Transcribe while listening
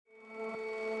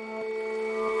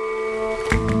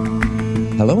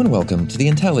Hello and welcome to The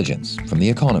Intelligence from The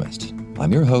Economist.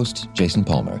 I'm your host, Jason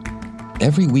Palmer.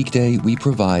 Every weekday, we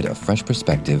provide a fresh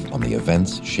perspective on the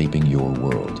events shaping your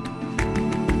world.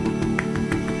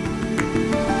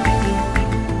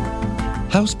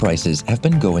 House prices have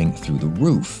been going through the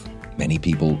roof. Many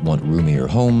people want roomier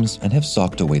homes and have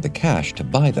socked away the cash to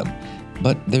buy them.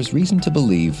 But there's reason to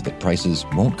believe that prices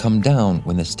won't come down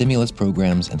when the stimulus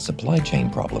programs and supply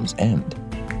chain problems end.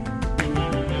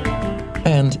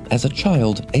 And as a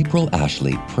child, April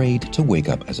Ashley prayed to wake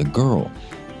up as a girl.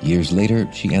 Years later,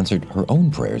 she answered her own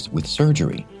prayers with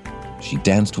surgery. She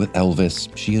danced with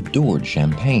Elvis, she adored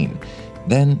champagne.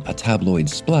 Then a tabloid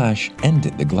splash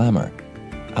ended the glamour.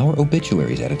 Our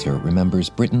obituaries editor remembers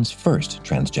Britain's first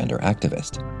transgender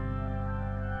activist.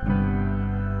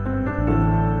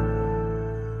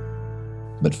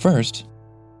 But first,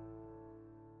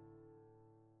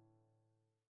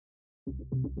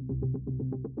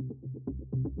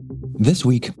 this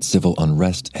week, civil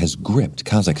unrest has gripped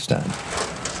Kazakhstan.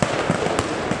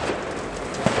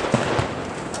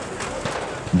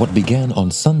 What began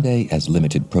on Sunday as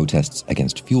limited protests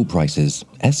against fuel prices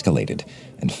escalated,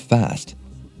 and fast.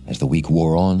 As the week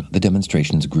wore on, the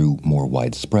demonstrations grew more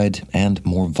widespread and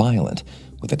more violent,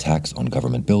 with attacks on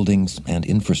government buildings and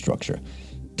infrastructure.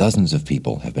 Dozens of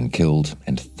people have been killed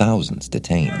and thousands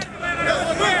detained.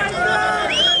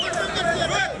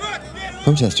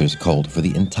 Protesters called for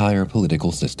the entire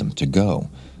political system to go.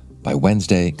 By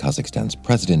Wednesday, Kazakhstan's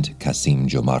president,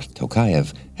 Kassym-Jomart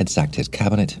Tokayev, had sacked his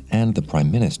cabinet and the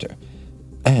prime minister.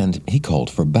 And he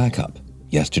called for backup.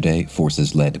 Yesterday,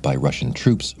 forces led by Russian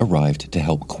troops arrived to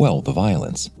help quell the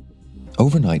violence.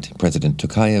 Overnight, President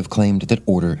Tokayev claimed that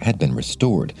order had been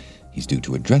restored. He's due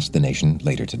to address the nation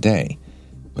later today.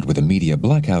 But with a media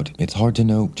blackout, it's hard to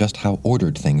know just how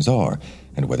ordered things are,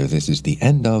 and whether this is the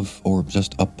end of or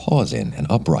just a pause in an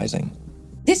uprising.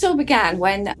 This all began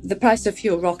when the price of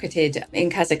fuel rocketed in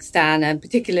Kazakhstan, and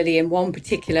particularly in one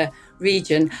particular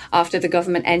region, after the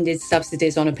government ended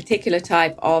subsidies on a particular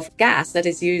type of gas that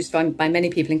is used by many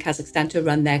people in Kazakhstan to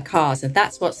run their cars. And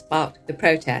that's what sparked the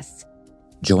protests.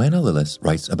 Joanna Lillis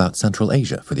writes about Central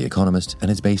Asia for The Economist and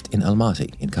is based in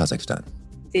Almaty in Kazakhstan.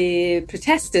 The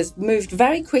protesters moved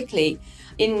very quickly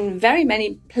in very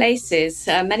many places,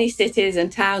 many cities and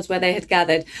towns where they had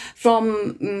gathered,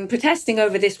 from protesting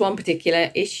over this one particular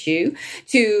issue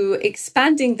to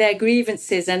expanding their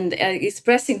grievances and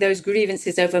expressing those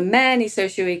grievances over many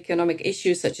socioeconomic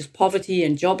issues such as poverty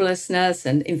and joblessness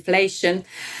and inflation.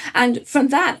 And from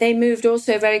that, they moved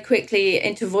also very quickly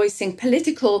into voicing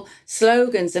political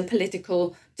slogans and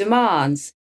political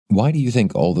demands. Why do you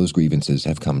think all those grievances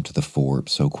have come to the fore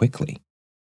so quickly?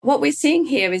 What we're seeing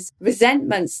here is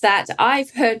resentments that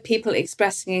I've heard people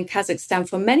expressing in Kazakhstan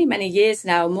for many, many years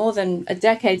now, more than a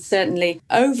decade certainly,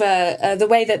 over the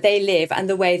way that they live and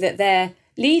the way that their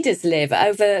leaders live,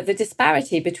 over the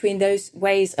disparity between those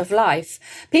ways of life.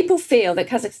 People feel that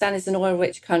Kazakhstan is an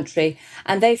oil-rich country,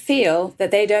 and they feel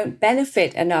that they don't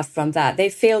benefit enough from that. They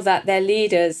feel that their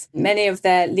leaders, many of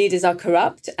their leaders are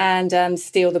corrupt and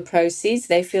steal the proceeds.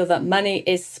 They feel that money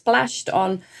is splashed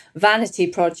on vanity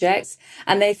projects,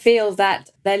 and they feel that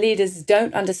their leaders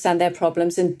don't understand their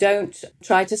problems and don't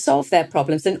try to solve their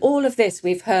problems. And all of this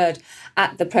we've heard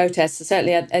at the protests,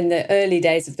 certainly in the early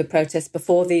days of the protests,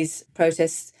 before these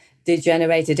protests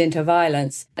degenerated into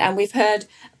violence. And we've heard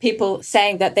people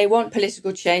saying that they want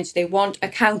political change, they want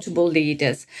accountable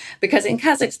leaders, because in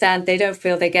Kazakhstan, they don't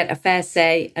feel they get a fair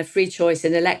say, a free choice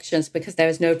in elections because there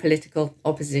is no political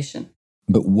opposition.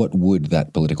 But what would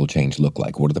that political change look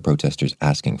like? What are the protesters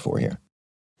asking for here?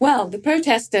 Well, the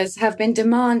protesters have been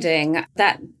demanding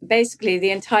that basically the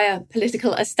entire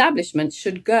political establishment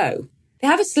should go. They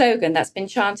have a slogan that's been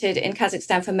chanted in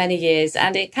Kazakhstan for many years,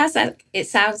 and in Kazakh it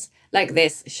sounds like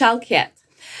this, Shalkyet.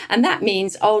 And that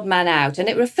means old man out. And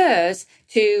it refers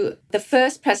to the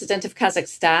first president of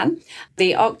Kazakhstan,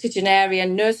 the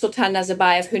octogenarian Nursultan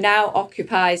Nazarbayev, who now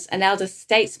occupies an elder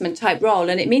statesman type role.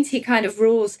 And it means he kind of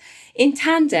rules in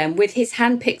tandem with his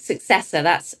handpicked successor,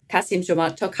 that's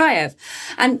Kassym-Jomart Tokayev.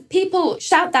 And people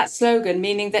shout that slogan,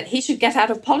 meaning that he should get out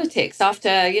of politics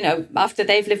after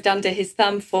they've lived under his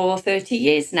thumb for 30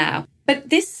 years now. But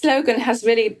this slogan has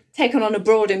really taken on a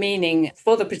broader meaning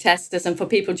for the protesters and for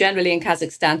people generally in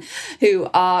Kazakhstan who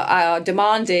are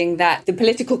demanding that the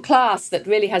political class that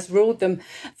really has ruled them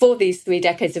for these 3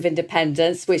 decades of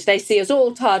independence, which they see as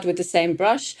all tarred with the same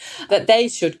brush, that they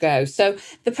should go. So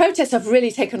the protests have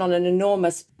really taken on an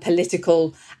enormous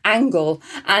political angle.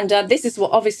 And this is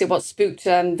obviously what spooked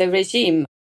the regime.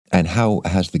 And how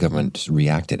has the government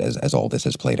reacted as all this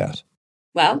has played out?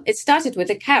 Well, it started with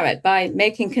a carrot by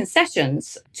making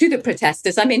concessions to the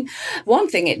protesters. I mean, one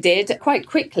thing it did quite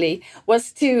quickly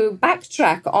was to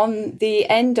backtrack on the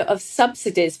end of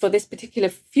subsidies for this particular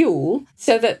fuel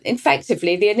so that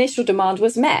effectively the initial demand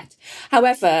was met.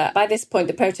 However, by this point,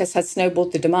 the protests had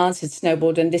snowballed, the demands had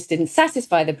snowballed, and this didn't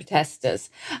satisfy the protesters.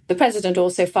 The president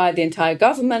also fired the entire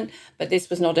government, but this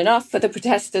was not enough for the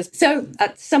protesters. So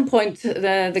at some point,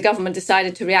 the government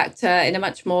decided to react in a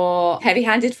much more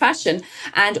heavy-handed fashion,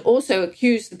 and also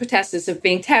accused the protesters of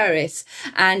being terrorists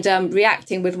and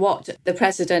reacting with what the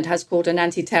president has called an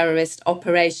anti-terrorist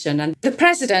operation. And the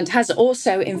president has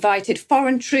also invited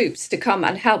foreign troops to come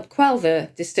and help quell the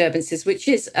disturbances, which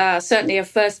is certainly a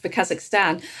first for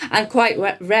Kazakhstan and quite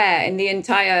rare in the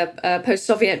entire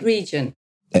post-Soviet region.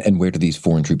 And where do these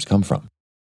foreign troops come from?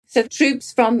 So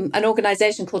troops from an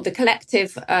organization called the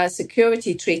Collective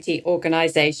Security Treaty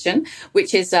Organization,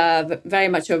 which is very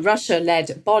much a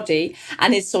Russia-led body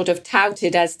and is sort of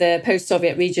touted as the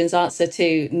post-Soviet region's answer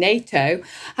to NATO,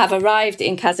 have arrived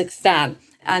in Kazakhstan.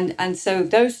 And so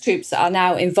those troops are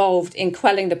now involved in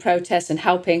quelling the protests and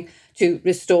helping to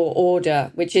restore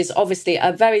order, which is obviously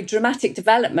a very dramatic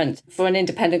development for an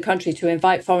independent country to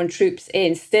invite foreign troops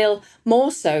in, still more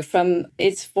so from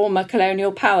its former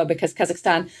colonial power, because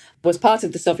Kazakhstan was part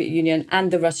of the Soviet Union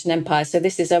and the Russian Empire. So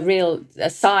this is a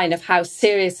sign of how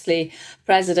seriously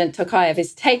President Tokayev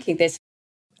is taking this.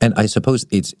 And I suppose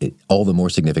it's all the more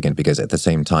significant because at the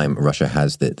same time, Russia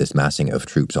has this massing of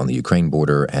troops on the Ukraine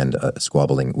border and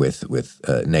squabbling with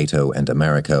NATO and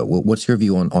America. What's your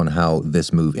view on how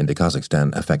this move into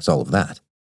Kazakhstan affects all of that?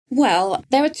 Well,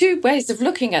 there are two ways of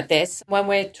looking at this when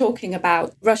we're talking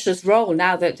about Russia's role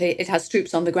now that it has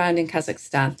troops on the ground in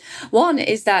Kazakhstan. One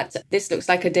is that this looks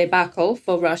like a debacle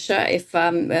for Russia if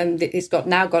it's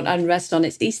now got unrest on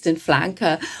its eastern flank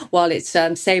while it's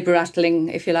saber-rattling,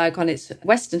 if you like, on its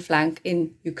western flank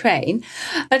in Ukraine.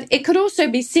 But it could also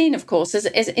be seen, of course,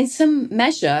 as in some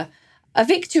measure a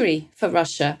victory for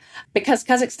Russia, because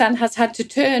Kazakhstan has had to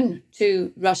turn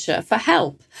to Russia for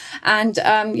help and,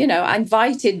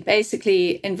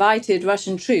 invited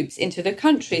Russian troops into the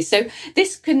country. So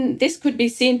this could be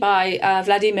seen by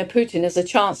Vladimir Putin as a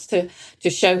chance to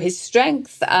show his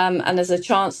strength and as a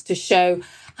chance to show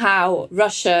how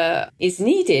Russia is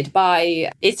needed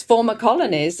by its former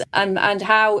colonies and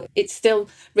how it's still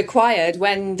required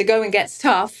when the going gets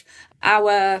tough.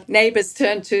 Our neighbours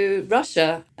turn to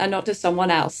Russia and not to someone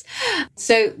else.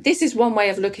 So this is one way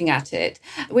of looking at it.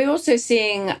 We're also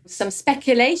seeing some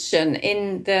speculation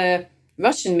in the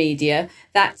Russian media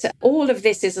that all of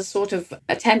this is a sort of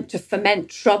attempt to foment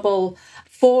trouble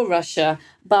for Russia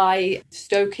by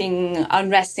stoking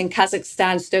unrest in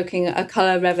Kazakhstan, stoking a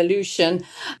colour revolution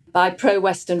by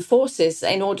pro-Western forces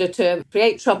in order to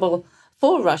create trouble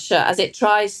for Russia as it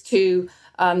tries to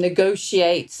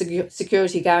negotiate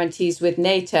security guarantees with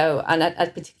NATO and at a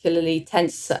particularly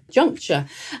tense juncture.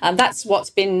 And that's what's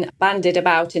been bandied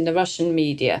about in the Russian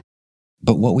media.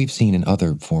 But what we've seen in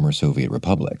other former Soviet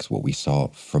republics, what we saw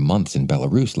for months in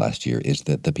Belarus last year, is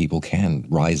that the people can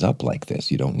rise up like this.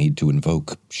 You don't need to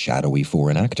invoke shadowy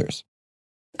foreign actors.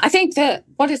 I think that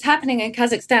what is happening in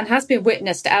Kazakhstan has been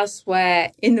witnessed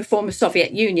elsewhere in the former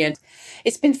Soviet Union.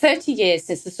 It's been 30 years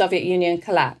since the Soviet Union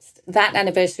collapsed. That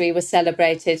anniversary was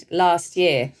celebrated last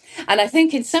year. And I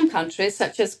think in some countries,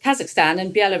 such as Kazakhstan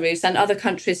and Belarus and other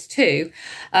countries too,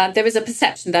 there is a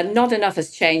perception that not enough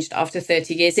has changed after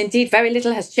 30 years. Indeed, very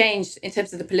little has changed in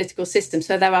terms of the political system.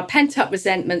 So there are pent-up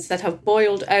resentments that have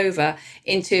boiled over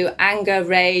into anger,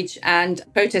 rage and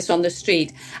protests on the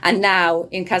street. And now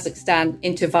in Kazakhstan,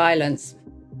 into violence.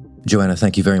 Joanna,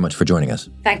 thank you very much for joining us.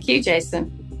 Thank you,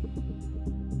 Jason.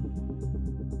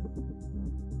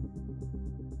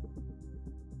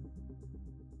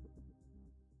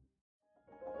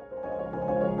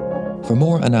 For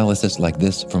more analysis like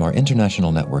this from our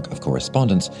international network of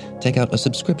correspondents, take out a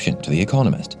subscription to The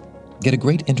Economist. Get a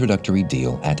great introductory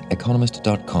deal at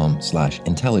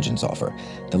economist.com/intelligence offer.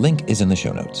 The link is in the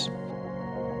show notes.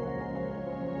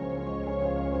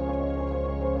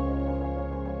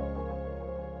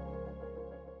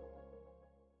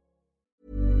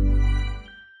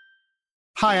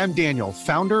 Hi, I'm Daniel,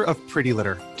 founder of Pretty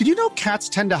Litter. Did you know cats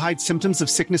tend to hide symptoms of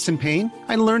sickness and pain?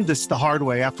 I learned this the hard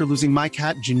way after losing my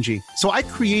cat, Gingy. So I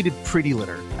created Pretty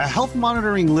Litter, a health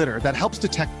monitoring litter that helps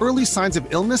detect early signs of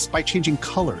illness by changing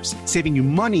colors, saving you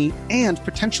money and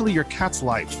potentially your cat's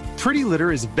life. Pretty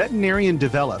Litter is veterinarian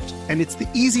developed, and it's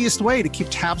the easiest way to keep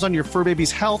tabs on your fur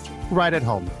baby's health right at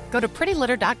home. Go to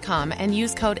prettylitter.com and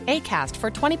use code ACAST for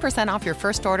 20% off your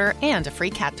first order and a free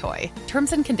cat toy.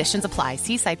 Terms and conditions apply.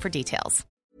 See site for details.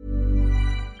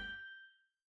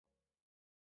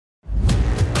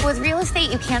 with real estate,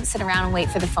 you can't sit around and wait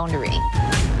for the phone to ring.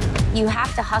 You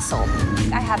have to hustle.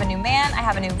 I have a new man, I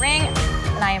have a new ring,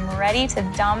 and I am ready to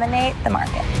dominate the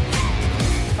market.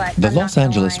 But the Los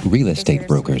Angeles real estate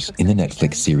brokers in the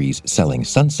Netflix series Selling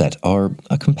Sunset are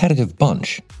a competitive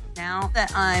bunch. Now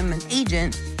that I'm an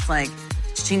agent, it's like,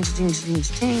 ching, ching, ching,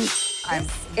 ching.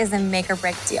 This is a make or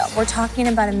break deal. We're talking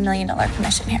about $1 million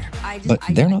commission here. But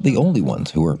they're not the only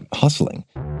ones who are hustling.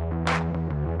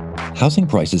 Housing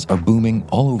prices are booming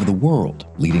all over the world,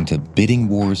 leading to bidding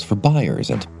wars for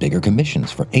buyers and bigger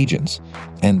commissions for agents.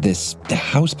 And this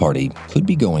house party could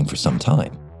be going for some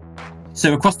time.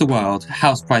 So across the world,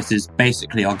 house prices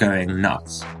basically are going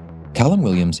nuts. Callum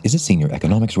Williams is a senior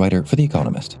economics writer for The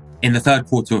Economist. In the third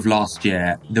quarter of last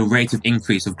year, the rate of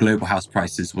increase of global house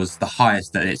prices was the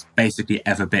highest that it's basically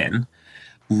ever been.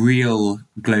 Real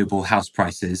global house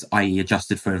prices, i.e.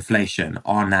 adjusted for inflation,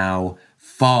 are now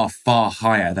far, far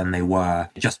higher than they were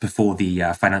just before the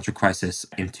financial crisis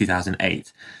in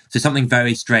 2008. So something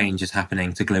very strange is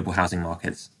happening to global housing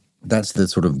markets. That's the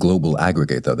sort of global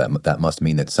aggregate, though. That must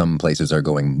mean that some places are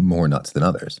going more nuts than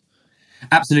others.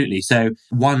 Absolutely. So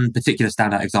one particular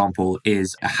standout example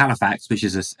is Halifax, which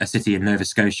is a city in Nova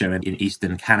Scotia in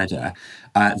eastern Canada.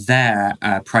 Their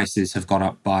prices have gone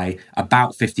up by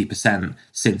about 50%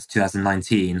 since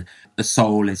 2019.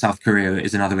 Seoul in South Korea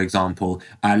is another example.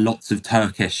 Lots of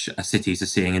Turkish cities are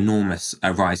seeing enormous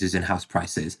rises in house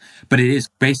prices. But it is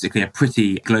basically a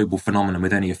pretty global phenomenon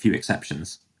with only a few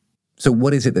exceptions. So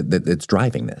what is it that's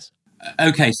driving this?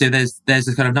 Okay, so there's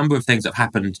a kind of number of things that have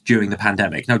happened during the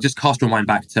pandemic. Now, just cast your mind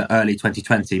back to early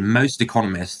 2020. Most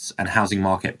economists and housing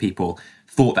market people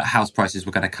thought that house prices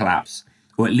were going to collapse,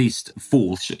 or at least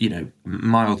fall,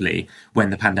 mildly when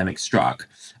the pandemic struck.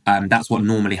 That's what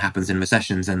normally happens in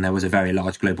recessions, and there was a very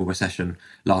large global recession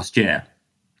last year.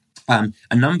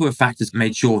 A number of factors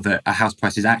made sure that house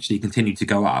prices actually continued to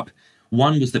go up.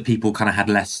 One was that people kind of had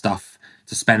less stuff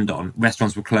to spend on.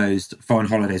 Restaurants were closed, foreign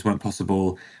holidays weren't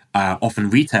possible, often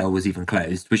retail was even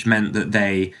closed, which meant that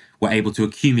they were able to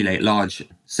accumulate large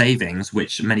savings,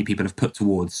 which many people have put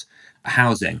towards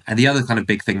housing. And the other kind of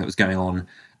big thing that was going on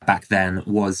back then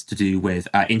was to do with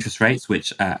interest rates,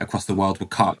 which across the world were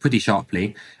cut pretty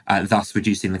sharply, thus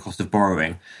reducing the cost of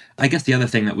borrowing. I guess the other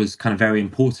thing that was kind of very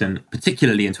important,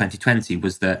 particularly in 2020,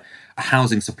 was that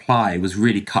housing supply was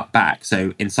really cut back.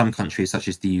 So in some countries, such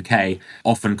as the UK,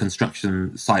 often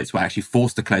construction sites were actually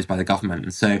forced to close by the government.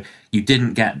 And so you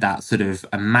didn't get that sort of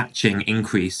a matching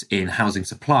increase in housing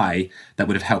supply that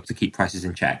would have helped to keep prices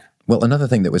in check. Well, another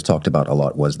thing that was talked about a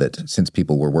lot was that since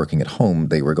people were working at home,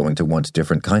 they were going to want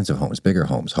different kinds of homes, bigger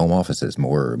homes, home offices,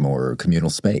 more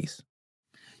communal space.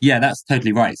 Yeah, that's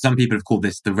totally right. Some people have called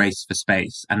this the race for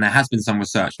space. And there has been some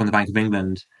research from the Bank of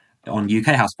England on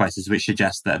UK house prices, which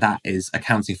suggests that that is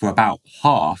accounting for about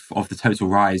half of the total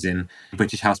rise in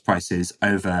British house prices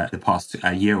over the past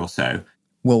year or so.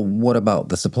 Well, what about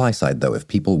the supply side, though? If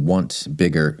people want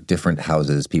bigger, different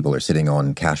houses, people are sitting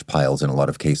on cash piles in a lot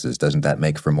of cases, doesn't that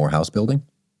make for more house building?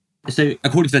 So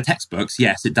according to the textbooks,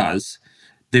 yes, it does.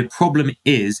 The problem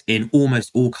is in almost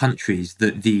all countries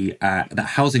that that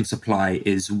housing supply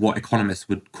is what economists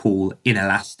would call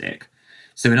inelastic.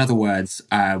 So in other words,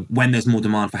 when there's more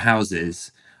demand for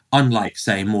houses, unlike,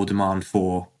 say, more demand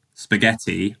for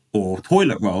spaghetti or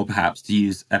toilet roll, perhaps, to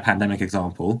use a pandemic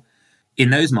example, in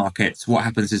those markets, what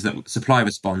happens is that supply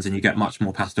responds and you get much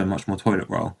more pasta and much more toilet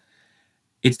roll.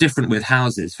 It's different with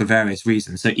houses for various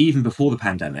reasons. So even before the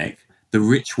pandemic, the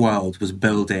rich world was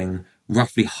building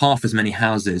roughly half as many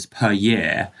houses per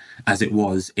year as it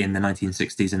was in the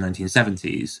 1960s and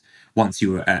 1970s, once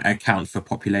you account for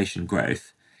population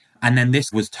growth. And then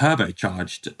this was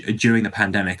turbocharged during the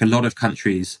pandemic. A lot of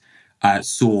countries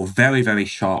saw very, very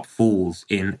sharp falls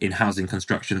in housing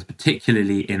constructions,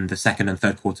 particularly in the second and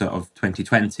third quarter of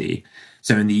 2020.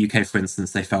 So in the UK, for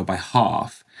instance, they fell by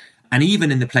half. And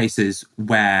even in the places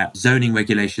where zoning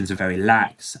regulations are very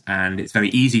lax and it's very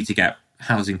easy to get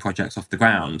housing projects off the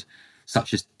ground,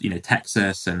 such as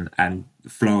Texas and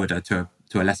Florida to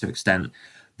a lesser extent,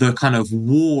 the kind of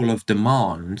wall of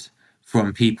demand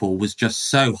from people was just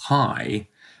so high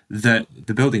that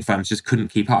the building firms just couldn't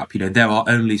keep up. There are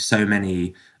only so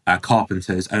many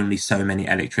carpenters, only so many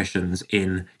electricians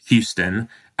in Houston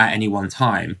at any one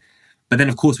time. But then,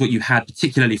 of course, what you had,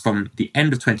 particularly from the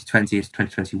end of 2020 to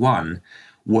 2021,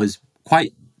 was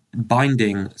quite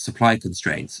binding supply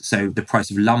constraints. So the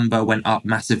price of lumber went up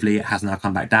massively. It has now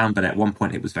come back down, but at one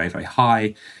point it was very, very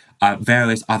high.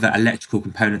 Various other electrical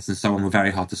components and so on were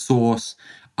very hard to source.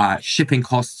 Shipping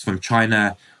costs from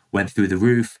China went through the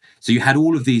roof. So you had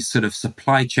all of these sort of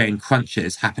supply chain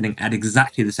crunches happening at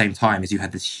exactly the same time as you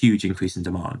had this huge increase in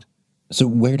demand. So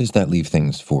where does that leave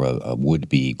things for a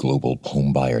would-be global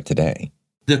home buyer today?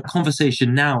 The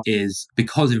conversation now is,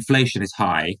 because inflation is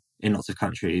high in lots of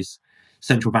countries,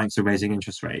 central banks are raising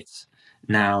interest rates.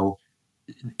 Now,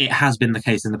 it has been the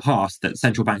case in the past that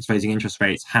central banks raising interest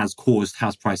rates has caused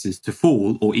house prices to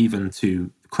fall or even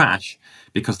to crash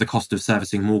because the cost of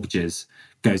servicing mortgages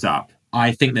goes up.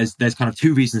 I think there's kind of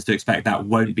two reasons to expect that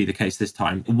won't be the case this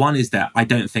time. One is that I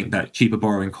don't think that cheaper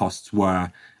borrowing costs were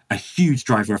a huge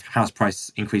driver of house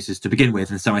price increases to begin with.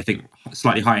 And so I think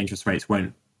slightly higher interest rates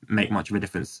won't make much of a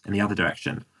difference in the other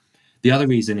direction. The other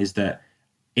reason is that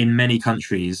in many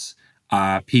countries,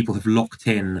 people have locked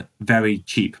in very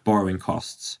cheap borrowing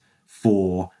costs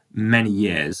for many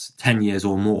years, 10 years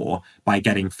or more, by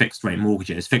getting fixed rate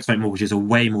mortgages. Fixed rate mortgages are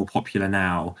way more popular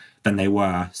now than they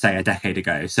were, say, a decade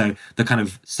ago. So the kind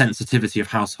of sensitivity of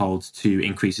households to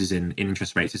increases in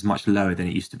interest rates is much lower than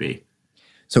it used to be.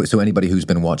 So anybody who's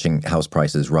been watching house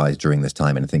prices rise during this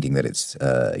time and thinking that it's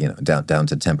down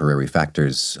to temporary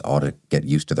factors ought to get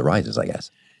used to the rises, I guess.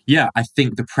 Yeah, I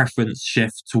think the preference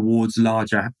shift towards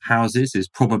larger houses is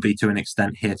probably to an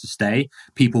extent here to stay.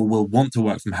 People will want to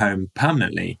work from home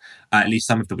permanently, at least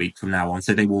some of the week from now on.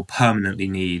 So they will permanently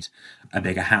need a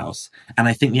bigger house. And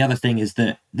I think the other thing is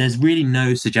that there's really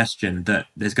no suggestion that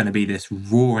there's going to be this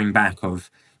roaring back of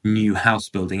new house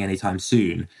building anytime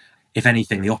soon. If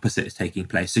anything, the opposite is taking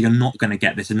place. So you're not going to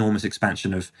get this enormous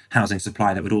expansion of housing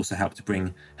supply that would also help to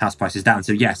bring house prices down.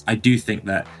 So yes, I do think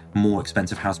that more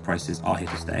expensive house prices are here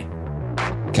to stay.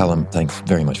 Callum, thanks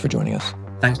very much for joining us.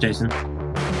 Thanks, Jason.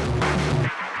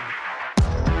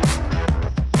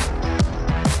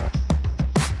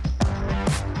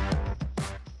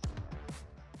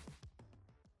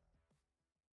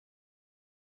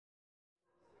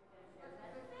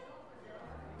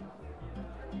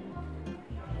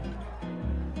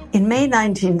 In May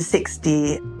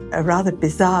 1960, a rather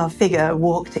bizarre figure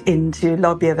walked into the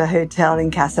lobby of a hotel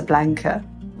in Casablanca.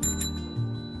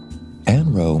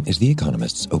 Anne Rowe is The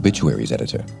Economist's obituaries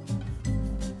editor.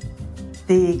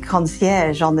 The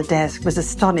concierge on the desk was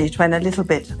astonished when a little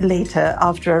bit later,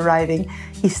 after arriving,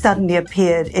 he suddenly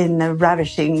appeared in a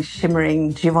ravishing,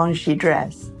 shimmering Givenchy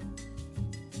dress.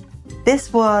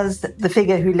 This was the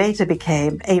figure who later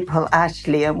became April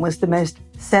Ashley and was the most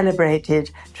celebrated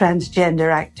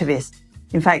transgender activist.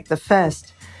 In fact, the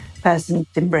first person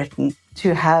in Britain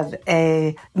to have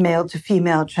a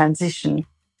male-to-female transition,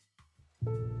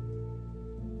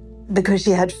 because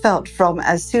she had felt from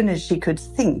as soon as she could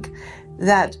think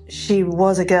that she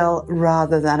was a girl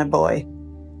rather than a boy.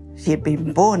 She had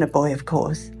been born a boy, of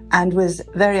course, and was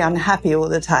very unhappy all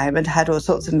the time and had all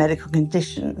sorts of medical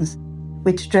conditions,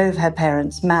 which drove her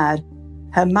parents mad.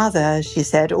 Her mother, she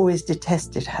said, always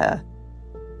detested her.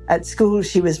 At school,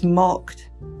 she was mocked,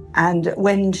 and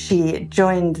when she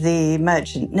joined the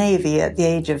Merchant Navy at the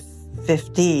age of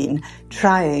 15,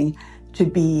 trying to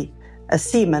be a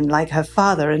seaman like her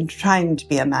father and trying to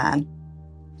be a man,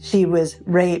 she was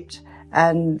raped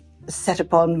and set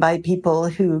upon by people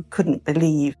who couldn't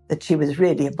believe that she was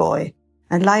really a boy.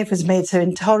 And life was made so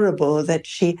intolerable that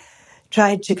she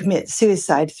tried to commit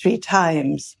suicide 3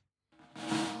 times.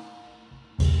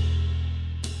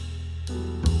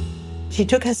 She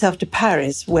took herself to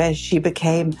Paris, where she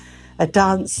became a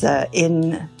dancer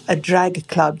in a drag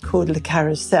club called Le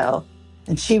Carrousel.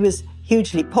 And she was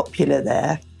hugely popular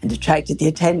there and attracted the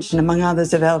attention, among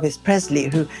others, of Elvis Presley,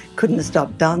 who couldn't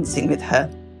stop dancing with her.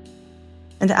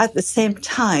 And at the same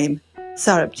time,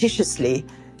 surreptitiously,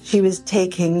 she was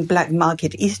taking black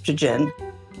market estrogen,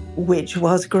 which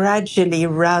was gradually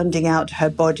rounding out her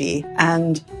body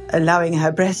and allowing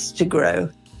her breasts to grow,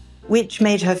 which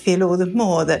made her feel all the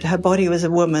more that her body was a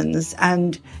woman's,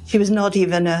 and she was not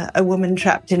even a woman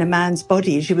trapped in a man's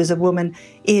body. She was a woman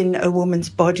in a woman's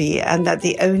body, and that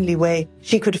the only way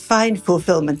she could find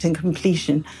fulfillment and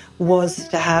completion was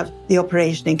to have the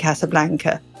operation in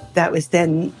Casablanca. That was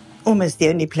then almost the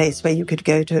only place where you could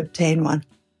go to obtain one.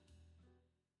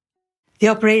 The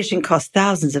operation cost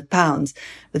thousands of pounds,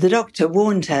 but the doctor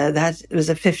warned her that it was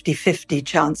a 50-50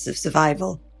 chance of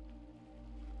survival.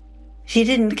 She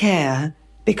didn't care,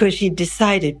 because she'd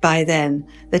decided by then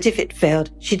that if it failed,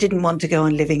 she didn't want to go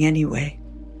on living anyway.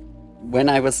 When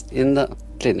I was in the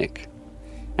clinic,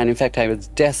 and in fact I was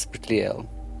desperately ill,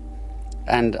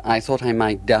 and I thought I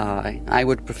might die, I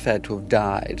would prefer to have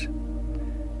died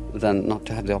than not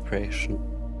to have the operation.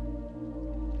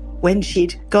 When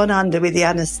she'd gone under with the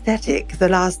anaesthetic, the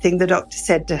last thing the doctor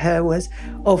said to her was,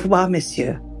 "Au revoir,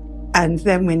 monsieur." And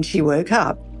then when she woke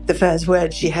up, the first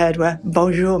words she heard were,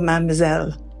 "Bonjour,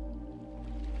 mademoiselle."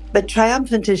 But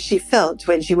triumphant as she felt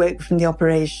when she woke from the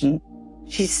operation,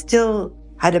 she still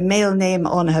had a male name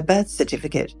on her birth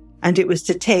certificate, and it was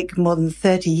to take more than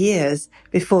 30 years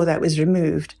before that was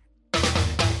removed.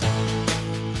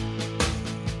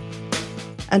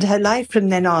 And her life from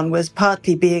then on was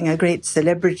partly being a great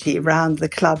celebrity around the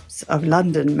clubs of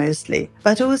London mostly,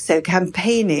 but also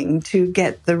campaigning to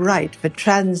get the right for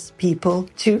trans people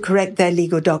to correct their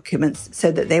legal documents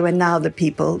so that they were now the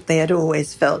people they had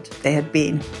always felt they had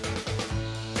been.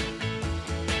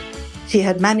 She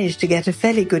had managed to get a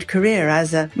fairly good career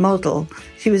as a model.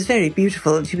 She was very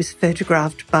beautiful and she was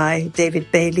photographed by David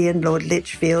Bailey and Lord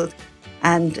Lichfield,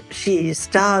 and she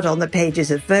starred on the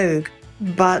pages of Vogue.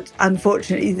 But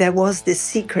unfortunately, there was this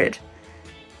secret.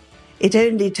 It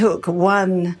only took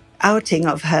one outing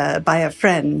of her by a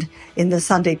friend in the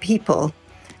Sunday People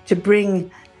to bring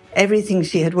everything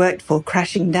she had worked for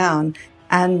crashing down.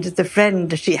 And the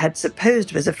friend she had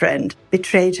supposed was a friend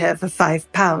betrayed her for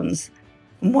 £5.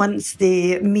 Once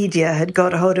the media had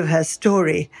got hold of her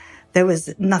story, there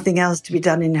was nothing else to be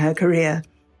done in her career.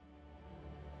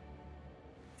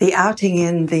 The outing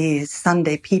in the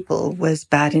Sunday People was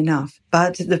bad enough,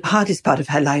 but the hardest part of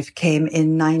her life came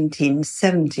in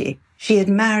 1970. She had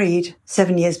married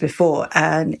 7 years before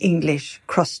an English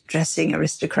cross-dressing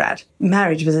aristocrat.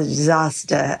 Marriage was a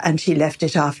disaster, and she left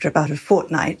it after about a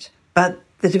fortnight. But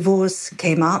the divorce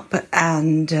came up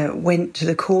and went to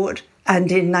the court,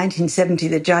 and in 1970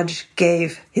 the judge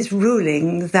gave his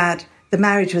ruling that the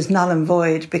marriage was null and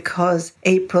void because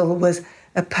April was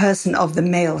a person of the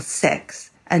male sex.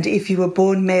 And if you were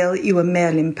born male, you were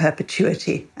male in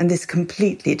perpetuity. And this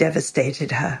completely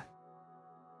devastated her.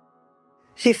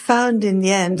 She found in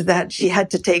the end that she had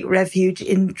to take refuge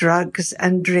in drugs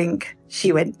and drink.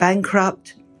 She went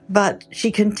bankrupt, but she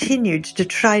continued to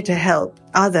try to help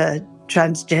other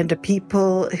transgender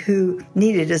people who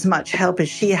needed as much help as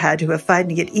she had, who were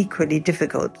finding it equally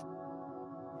difficult.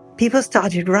 People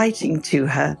started writing to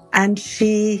her, and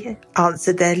she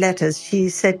answered their letters. She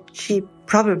said she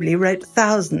probably wrote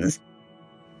thousands.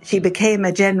 She became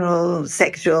a general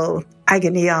sexual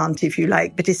agony aunt, if you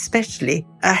like, but especially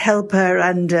a helper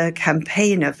and a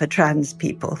campaigner for trans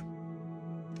people.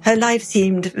 Her life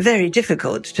seemed very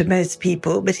difficult to most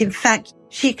people, but in fact,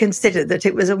 she considered that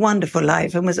it was a wonderful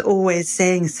life and was always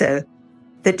saying so,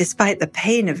 that despite the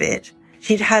pain of it,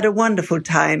 she'd had a wonderful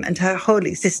time and her whole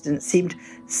existence seemed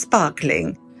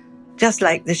sparkling, just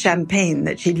like the champagne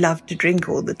that she loved to drink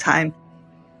all the time.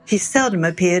 She seldom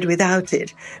appeared without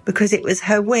it because it was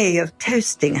her way of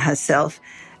toasting herself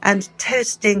and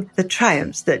toasting the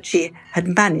triumphs that she had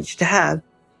managed to have,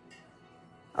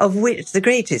 of which the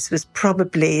greatest was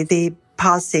probably the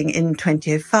passing in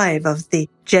 2005 of the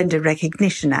Gender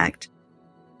Recognition Act,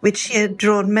 which she had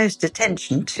drawn most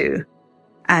attention to,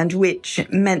 and which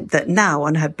meant that now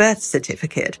on her birth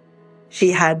certificate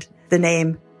she had the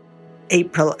name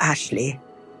April Ashley.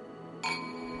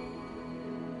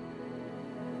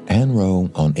 Anne Rowe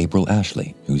on April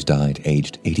Ashley, who's died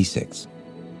aged 86.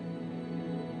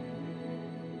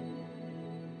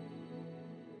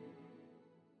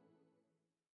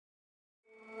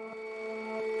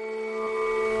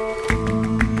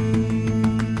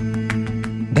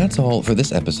 That's all for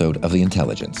this episode of The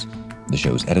Intelligence. The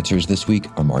show's editors this week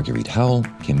are Marguerite Howell,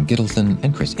 Kim Gittleson,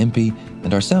 and Chris Impey,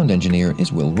 and our sound engineer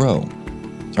is Will Rowe.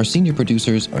 Our senior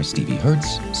producers are Stevie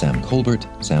Hertz, Sam Colbert,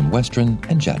 Sam Westron,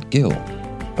 and Jat Gill.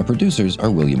 Our producers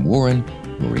are William Warren,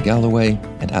 Rory Galloway,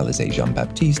 and Alize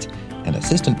Jean-Baptiste, and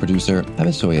assistant producer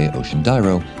Abisoye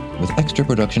Oshindairo, with extra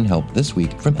production help this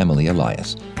week from Emily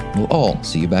Elias. We'll all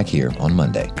see you back here on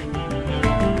Monday.